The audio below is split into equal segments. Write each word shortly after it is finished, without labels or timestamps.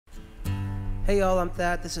Hey y'all, I'm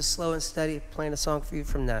Thad. This is Slow and Steady, playing a song for you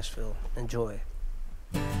from Nashville. Enjoy.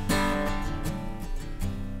 I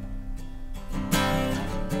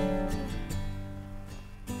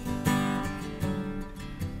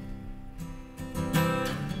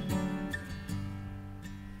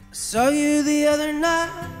saw you the other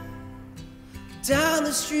night, down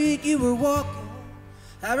the street you were walking.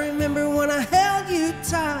 I remember when I held you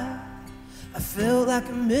tight, I felt like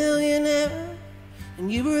a millionaire, and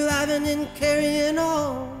you were laughing and carrying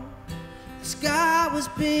on. The sky was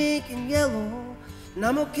pink and yellow, and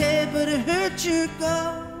I'm okay, but it hurt your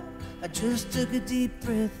go. I just took a deep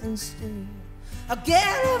breath and stayed. I'll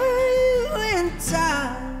get over you in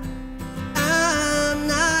time. I'm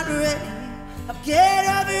not ready. I'll get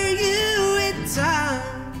over you in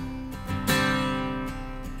time.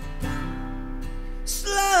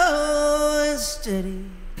 Slow and steady.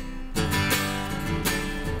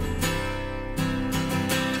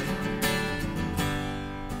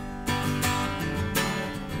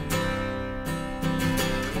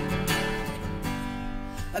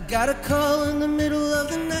 I got a call in the middle of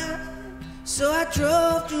the night, so I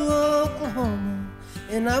drove to Oklahoma,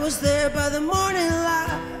 and I was there by the morning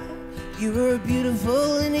light. You were a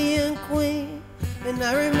beautiful Indian queen, and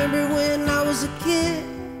I remember when I was a kid,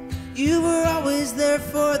 you were always there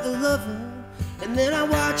for the lover, and then I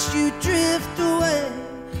watched you drift away.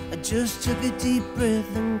 I just took a deep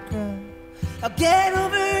breath and cried. I'll get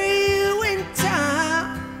over you in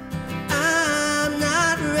time. I'm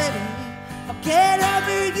not ready. I'll get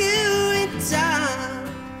over you in time.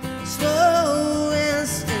 Slow and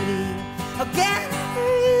steady. I'll get over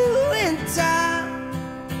you in time.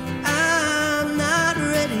 I'm not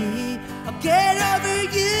ready. I'll get over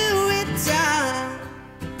you in time.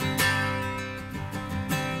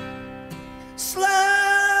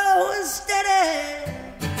 Slow and steady.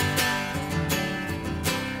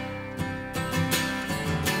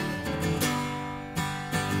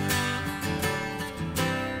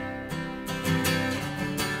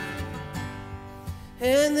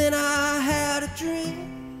 And then I had a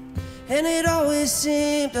dream, and it always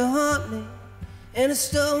seemed to haunt me, and it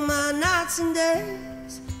stole my nights and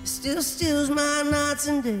days. It still steals my nights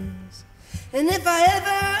and days. And if I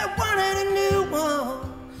ever wanted a new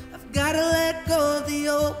one, I've gotta let go of the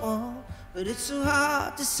old one. But it's so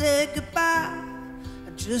hard to say goodbye. I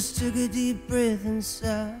just took a deep breath and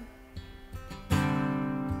sighed.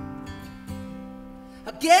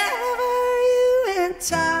 I'll get over you in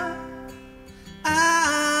time.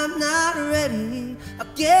 I'm not ready. I'll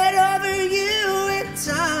get over you in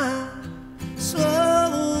time.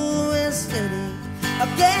 Slow and steady.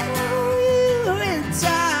 I'll get over you in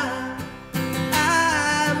time.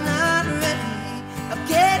 I'm not ready. I'll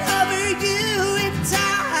get over you in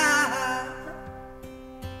time.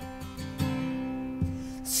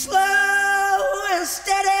 Slow and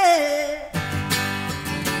steady.